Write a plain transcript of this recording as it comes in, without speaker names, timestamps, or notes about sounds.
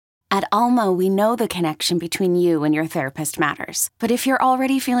At Alma, we know the connection between you and your therapist matters. But if you're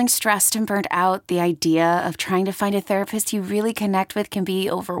already feeling stressed and burnt out, the idea of trying to find a therapist you really connect with can be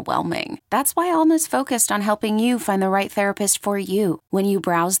overwhelming. That's why Alma's focused on helping you find the right therapist for you. When you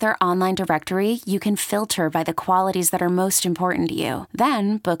browse their online directory, you can filter by the qualities that are most important to you.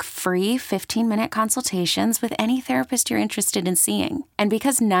 Then book free 15-minute consultations with any therapist you're interested in seeing. And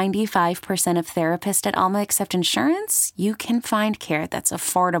because 95% of therapists at Alma accept insurance, you can find care that's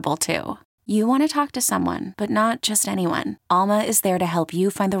affordable too. You want to talk to someone, but not just anyone. Alma is there to help you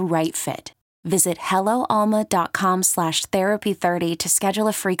find the right fit. Visit helloalma.com/therapy30 to schedule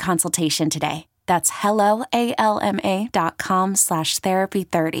a free consultation today. That's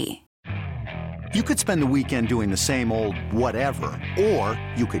helloalma.com/therapy30. You could spend the weekend doing the same old whatever, or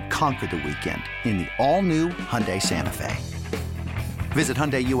you could conquer the weekend in the all-new Hyundai Santa Fe. Visit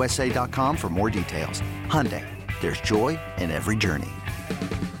HyundaiUSA.com for more details. Hyundai, there's joy in every journey.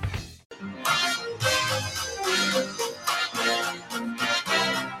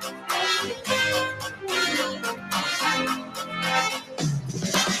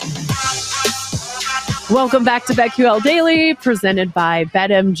 Welcome back to BetQL Daily, presented by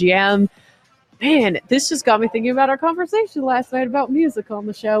BetMGM. Man, this just got me thinking about our conversation last night about music on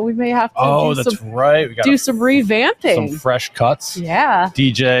the show. We may have to We do some revamping. Some fresh cuts. Yeah.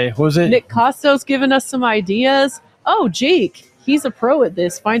 DJ, what was it? Nick Costo's giving us some ideas. Oh, Jake, he's a pro at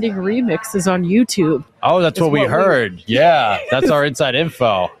this, finding remixes on YouTube. Oh, that's what we heard. Yeah, that's our inside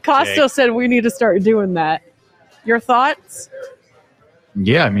info. Costo said we need to start doing that. Your thoughts?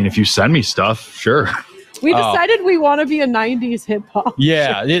 Yeah, I mean, if you send me stuff, sure. We decided we want to be a 90s hip-hop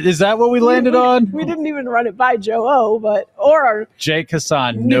Yeah, is that what we landed on? We didn't even run it by Joe O, or our Jake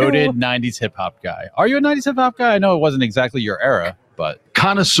Hassan, noted 90s hip-hop guy. Are you a 90s hip-hop guy? I know it wasn't exactly your era, but...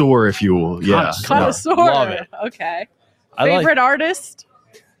 Connoisseur, if you will. Yeah. Connoisseur. Love it. Okay. Favorite artist?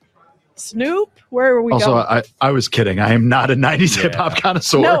 Snoop? Where are we going? Also, I was kidding. I am not a 90s hip-hop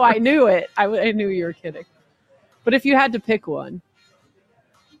connoisseur. No, I knew it. I knew you were kidding. But if you had to pick one.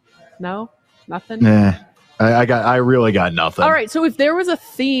 No? Nothing? Nah. I really got nothing. All right, so if there was a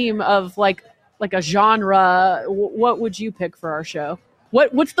theme of like a genre, what would you pick for our show?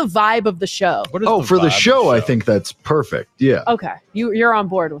 What's the vibe of the show? For the show, I think that's perfect. Yeah. Okay, you're on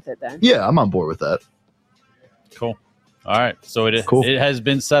board with it then. Yeah, I'm on board with that. Cool. All right, so it has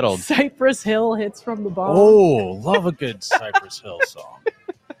been settled. Cypress Hill hits from the bottom. Oh, love a good Cypress Hill song.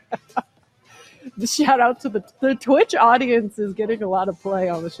 Shout out to the Twitch audience is getting a lot of play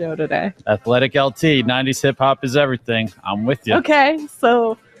on the show today. Athletic LT, 90s hip-hop is everything. I'm with you. Okay,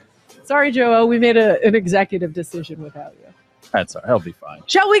 so sorry, Joe, we made an executive decision without you. That's all right. He'll be fine.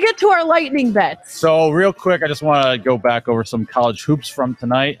 Shall we get to our lightning bets? So real quick, I just want to go back over some college hoops from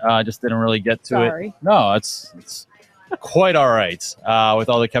tonight. I just didn't really get to it. No, it's quite all right with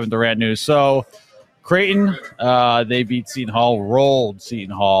all the Kevin Durant news. So Creighton, they beat Seton Hall, rolled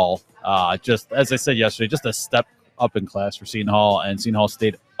Seton Hall. Just as I said yesterday, just a step up in class for Seton Hall, and Seton Hall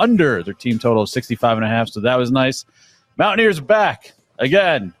stayed under their team total of 65.5, so that was nice. Mountaineers back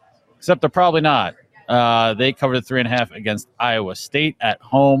again, except they're probably not. They covered 3.5 against Iowa State at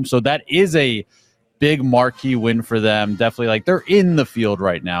home, so that is a big marquee win for them. Definitely, like, they're in the field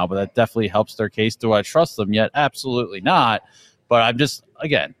right now, but that definitely helps their case. Do I trust them yet? Absolutely not. But I just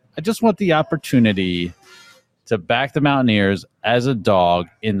want the opportunity to back the Mountaineers as a dog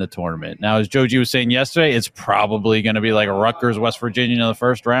in the tournament. Now, as Joji was saying yesterday, it's probably going to be like a Rutgers, West Virginia in the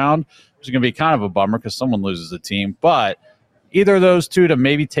first round, which is going to be kind of a bummer because someone loses the team. But either of those two to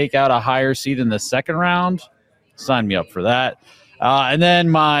maybe take out a higher seed in the second round, sign me up for that. And then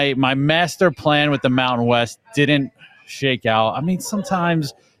my master plan with the Mountain West didn't shake out. I mean,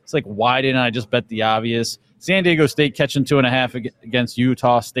 sometimes it's like, why didn't I just bet the obvious? San Diego State catching 2.5 against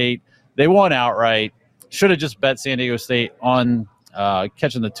Utah State. They won outright. Should have just bet San Diego State on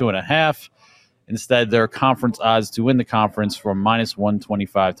catching the 2.5. Instead, their conference odds to win the conference from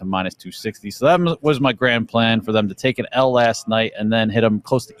 -125 to -260. So that was my grand plan for them to take an L last night and then hit them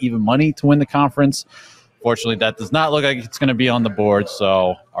close to even money to win the conference. Fortunately, that does not look like it's going to be on the board.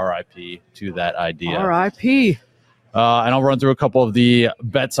 So RIP to that idea. RIP. And I'll run through a couple of the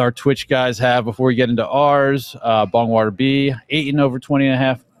bets our Twitch guys have before we get into ours. Bongwater B, 8 and over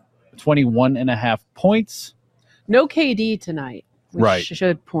 21.5 points. No KD tonight, which right.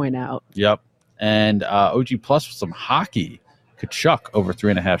 should point out. Yep. And OG Plus with some hockey. Kachuk over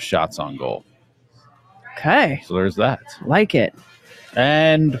 3.5 shots on goal. Okay. So there's that. Like it.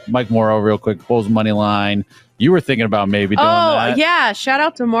 And Mike Morrow, real quick, Bulls money line. You were thinking about maybe doing that. Oh, yeah. Shout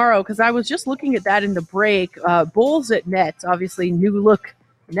out to Morrow because I was just looking at that in the break. Bulls at Nets, obviously new look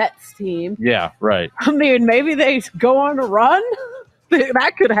Nets team. Yeah, right. I mean, maybe they go on a run.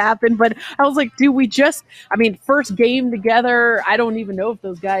 that could happen. But I was like, first game together. I don't even know if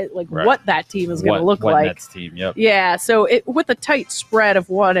those guys, what that team is going to look like. Nets team, yep. Yeah, so with a tight spread of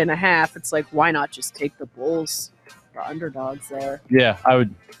 1.5, it's like, why not just take the Bulls, the underdogs there? Yeah, I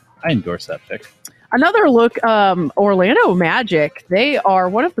endorse that pick. Another look, Orlando Magic. They are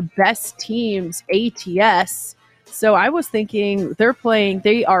one of the best teams, ATS. So I was thinking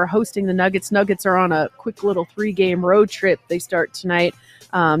they are hosting the Nuggets. Nuggets are on a quick little 3-game road trip. They start tonight.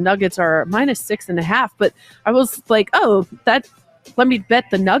 Nuggets are -6.5. But I was like, let me bet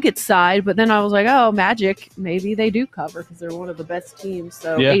the Nuggets side. But then I was like, Magic, maybe they do cover because they're one of the best teams.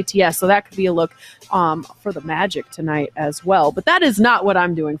 So ATS. So that could be a look for the Magic tonight as well. But that is not what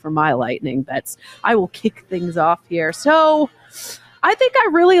I'm doing for my Lightning bets. I will kick things off here. So I think I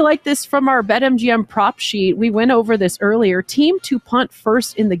really like this from our BetMGM prop sheet. We went over this earlier. Team to punt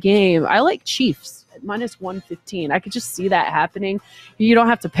first in the game. I like Chiefs at -115. I could just see that happening. You don't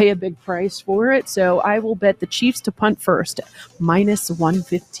have to pay a big price for it. So I will bet the Chiefs to punt first at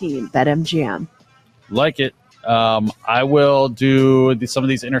 -115. BetMGM. Like it. I will do some of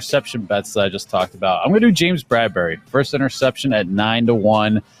these interception bets that I just talked about. I'm going to do James Bradbury. First interception at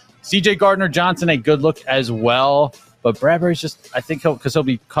 9-1. CJ Gardner-Johnson, a good look as well. But Bradbury's just, I think he'll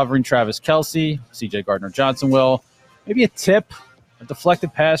be covering Travis Kelce. CJ Gardner-Johnson will. Maybe a tip, a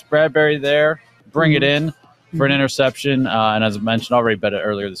deflected pass, Bradbury there. Bring it in for an interception. And as I mentioned, already bet it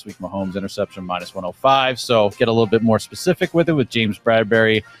earlier this week, Mahomes interception -105. So get a little bit more specific with it with James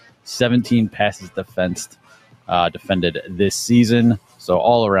Bradbury. 17 passes defended this season. So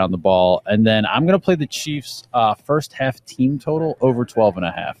all around the ball. And then I'm going to play the Chiefs first half team total over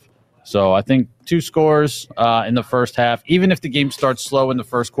 12.5. So I think 2 scores in the first half, even if the game starts slow in the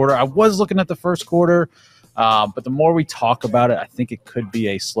first quarter. I was looking at the first quarter, but the more we talk about it, I think it could be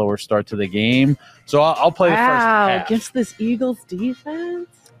a slower start to the game. So I'll play the first half. Against this Eagles defense?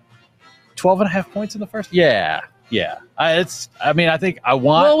 12.5 points in the first? Yeah. I think I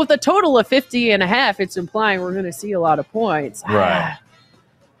want... Well, with a total of 50.5, it's implying we're going to see a lot of points. Right. I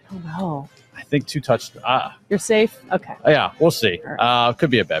don't know. I think 2 touchdowns. You're safe? Okay. Yeah, we'll see. Right. Could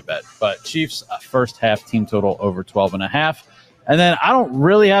be a bad bet. But Chiefs, first half team total over 12.5. And then I don't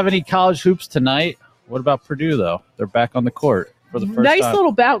really have any college hoops tonight. What about Purdue, though? They're back on the court for the first time. Nice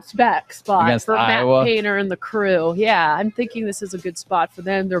little bounce back spot against for Iowa. Matt Painter and the crew. Yeah, I'm thinking this is a good spot for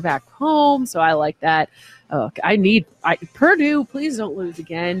them. They're back home, so I like that. Purdue, please don't lose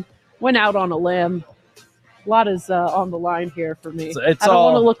again. Went out on a limb. A lot is on the line here for me. I don't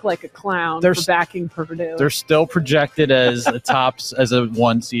want to look like a clown for backing Purdue. They're still projected as as a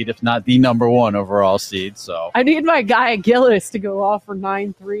 1 seed, if not the number 1 overall seed. So I need my guy Gillis to go off for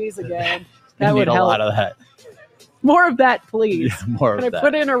 9 threes again. That would help. A lot of that. More of that, please. Yeah, more of that. Can I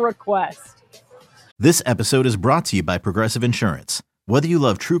put in a request? This episode is brought to you by Progressive Insurance. Whether you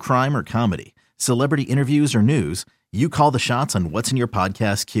love true crime or comedy, celebrity interviews or news, you call the shots on what's in your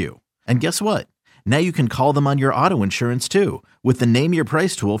podcast queue. And guess what? Now you can call them on your auto insurance too with the Name Your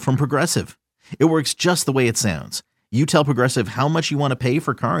Price tool from Progressive. It works just the way it sounds. You tell Progressive how much you want to pay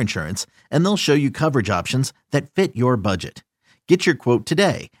for car insurance, and they'll show you coverage options that fit your budget. Get your quote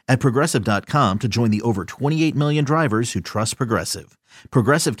today at Progressive.com to join the over 28 million drivers who trust Progressive.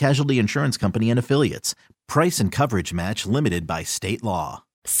 Progressive Casualty Insurance Company and Affiliates. Price and coverage match limited by state law.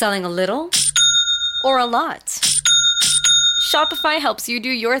 Selling a little or a lot? Shopify helps you do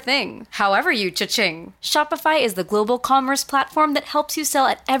your thing, however you cha-ching. Shopify is the global commerce platform that helps you sell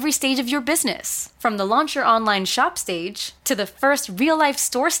at every stage of your business. From the launch your online shop stage, to the first real-life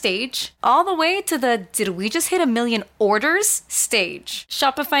store stage, all the way to the did we just hit 1 million orders stage.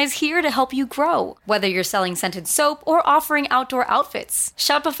 Shopify's here to help you grow. Whether you're selling scented soap or offering outdoor outfits,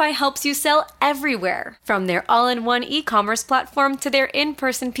 Shopify helps you sell everywhere. From their all-in-one e-commerce platform to their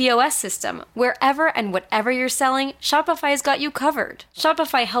in-person POS system, wherever and whatever you're selling, Shopify's got you covered.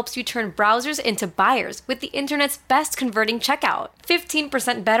 Shopify helps you turn browsers into buyers with the internet's best converting checkout.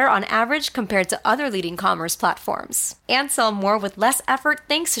 15% better on average compared to other leading commerce platforms. And sell more with less effort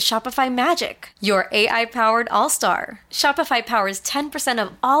thanks to Shopify Magic, your AI-powered all-star. Shopify powers 10%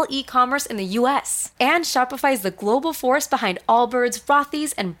 of all e-commerce in the US. And Shopify is the global force behind Allbirds,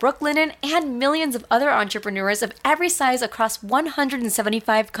 Rothy's, and Brooklinen, and millions of other entrepreneurs of every size across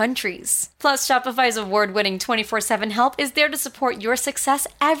 175 countries. Plus, Shopify's award-winning 24/7 help is there to support your success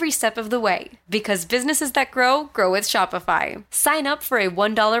every step of the way. Because businesses that grow with Shopify. Sign up for a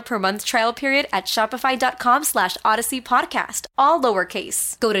 $1 per month trial period at shopify.com/Odyssey Podcast, all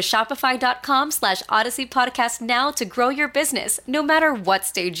lowercase. Go to shopify.com/Odyssey Podcast now to grow your business, no matter what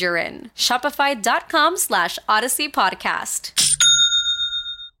stage you're in. Shopify.com/Odyssey Podcast.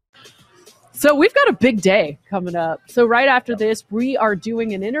 So we've got a big day coming up. So right after this, we are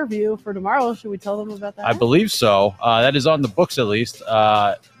doing an interview for tomorrow. Should we tell them about that? I believe so. That is on the books at least.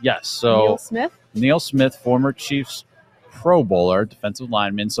 Yes. So Neil Smith, former Chiefs Pro Bowler, defensive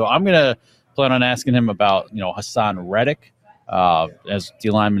lineman. So I'm going to plan on asking him about, Hassan Reddick as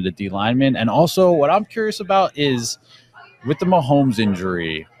D lineman to D lineman. And also what I'm curious about is with the Mahomes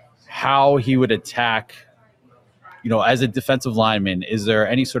injury, how he would attack, as a defensive lineman. Is there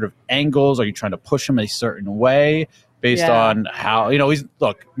any sort of angles? Are you trying to push him a certain way based on how,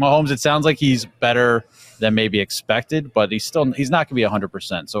 Mahomes, it sounds like he's better than maybe expected, but he's not going to be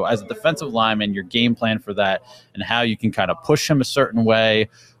 100%. So as a defensive lineman, your game plan for that and how you can kind of push him a certain way,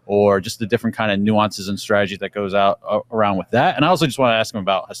 or just the different kind of nuances and strategy that goes around with that. And I also just want to ask him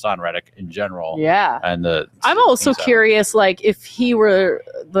about Hassan Reddick in general. Yeah. And I'm also curious, if he were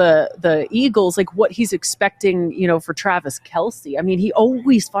the Eagles, what he's expecting, for Travis Kelce. I mean, he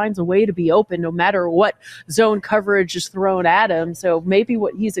always finds a way to be open no matter what zone coverage is thrown at him. So maybe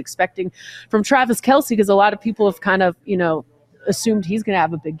what he's expecting from Travis Kelce, because a lot of people have kind of, assumed he's going to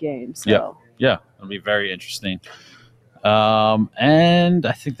have a big game. So yeah, it'll be very interesting. And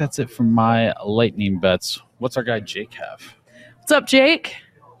I think that's it for my lightning bets. What's our guy Jake have? What's up, Jake?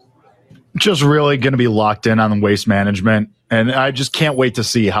 Just really going to be locked in on waste management. And I just can't wait to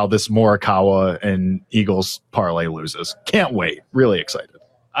see how this Morikawa and Eagles parlay loses. Can't wait. Really excited.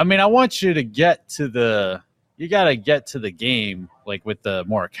 I mean, I want you to get to you got to get to the game, with the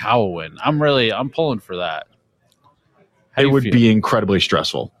Morikawa win. I'm pulling for that. It would be incredibly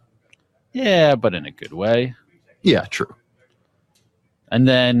stressful. Yeah, but in a good way. Yeah, true. And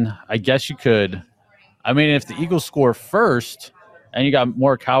then I guess you could. I mean, if the Eagles score first and you got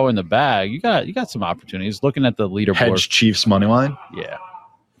Morikawa in the bag, you got some opportunities. Looking at the leaderboard, hedge Chiefs money line.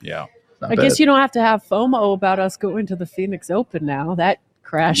 Yeah. I guess you don't have to have FOMO about us going to the Phoenix Open now. That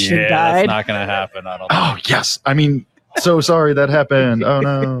crashed and died. That's not going to happen. I don't. Oh yes, I mean, so sorry that happened. Oh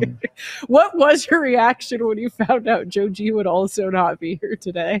no. What was your reaction when you found out Joe G would also not be here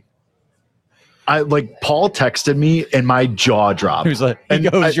today? Paul texted me and my jaw dropped. He was like,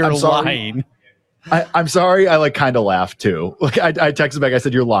 "You're lying." I'm sorry. I kind of laughed too. I texted back. I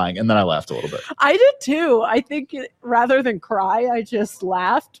said, "You're lying," and then I laughed a little bit. I did too. I think rather than cry, I just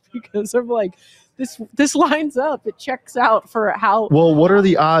laughed because I'm like, this lines up. It checks out for how. Well, what are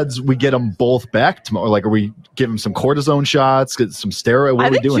the odds we get them both back tomorrow? Are we give them some cortisone shots, get some steroid? What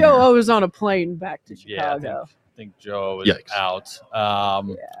are we doing? I think Joe was on a plane back to Chicago. Yeah, I think Joe is out.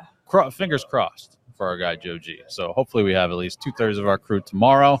 Fingers crossed for our guy Joe G. So hopefully we have at least 2/3 of our crew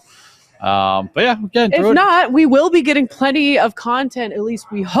tomorrow. But yeah, again, if not, we will be getting plenty of content, at least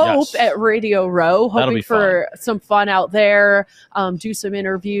we hope, at Radio Row. Hoping for some fun out there, do some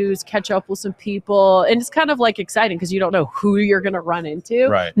interviews, catch up with some people. And it's kind of exciting because you don't know who you're going to run into.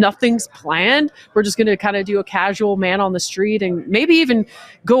 Right. Nothing's planned. We're just going to kind of do a casual man on the street and maybe even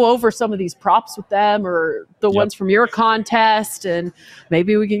go over some of these props with them or the ones from your contest. And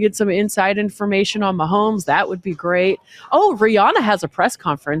maybe we can get some inside information on Mahomes. That would be great. Oh, Rihanna has a press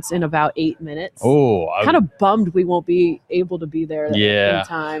conference in about 8 minutes. Oh, I'm kind of bummed we won't be able to be there in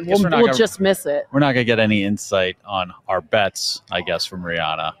time. We'll just miss it. We're not going to get any insight on our bets, I guess, from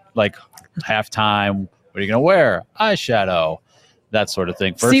Rihanna. Halftime, what are you going to wear? Eyeshadow, that sort of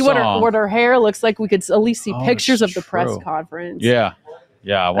thing. See what her hair looks like. We could at least see pictures of the press conference. Yeah.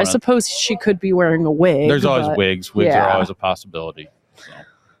 I suppose she could be wearing a wig. There's always wigs. Wigs are always a possibility. So.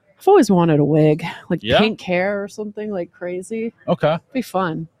 I've always wanted a wig, pink hair or something crazy. Okay. It'd be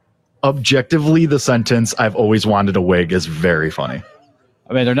fun. Objectively, the sentence "I've always wanted a wig" is very funny.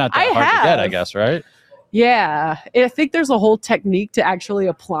 I mean, they're not that hard to get, I guess, right? Yeah. I think there's a whole technique to actually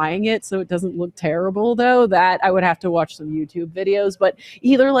applying it so it doesn't look terrible, though, that I would have to watch some YouTube videos. But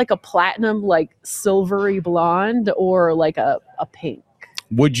either a platinum, silvery blonde or a pink.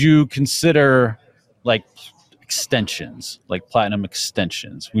 Would you consider extensions, platinum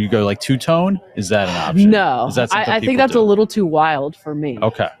extensions? Would you go two-tone? Is that an option? No. Is that I think that's a little too wild for me.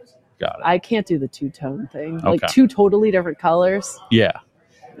 Okay. Got it. I can't do the two-tone thing. Okay. Two totally different colors. Yeah.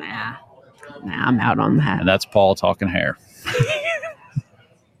 Nah, I'm out on that. And that's Paul talking hair.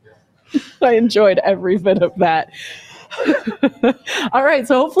 I enjoyed every bit of that. All right,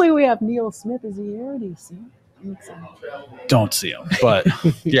 so hopefully we have Neil Smith. Is he here? Do you see him? Don't see him, but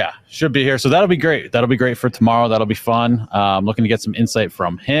yeah, should be here. So that'll be great. That'll be great for tomorrow. That'll be fun. Looking to get some insight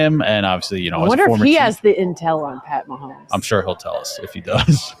from him, and obviously, I wonder if he has the intel on Pat Mahomes. I'm sure he'll tell us if he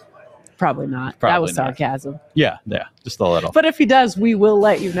does. Probably not. That was sarcasm. Yeah, just a little. But if he does, we will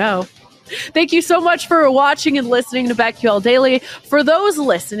let you know. Thank you so much for watching and listening to BetQL Daily. For those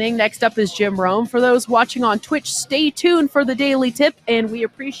listening, next up is Jim Rome. For those watching on Twitch, stay tuned for the Daily Tip, and we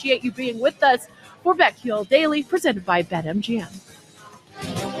appreciate you being with us for BetQL Daily, presented by BetMGM.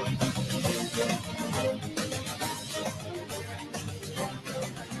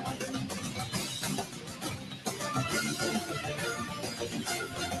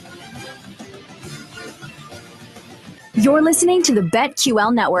 You're listening to the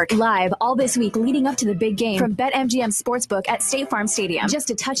BetQL Network, live all this week leading up to the big game from BetMGM Sportsbook at State Farm Stadium. Just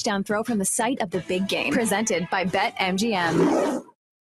a touchdown throw from the site of the big game. Presented by BetMGM.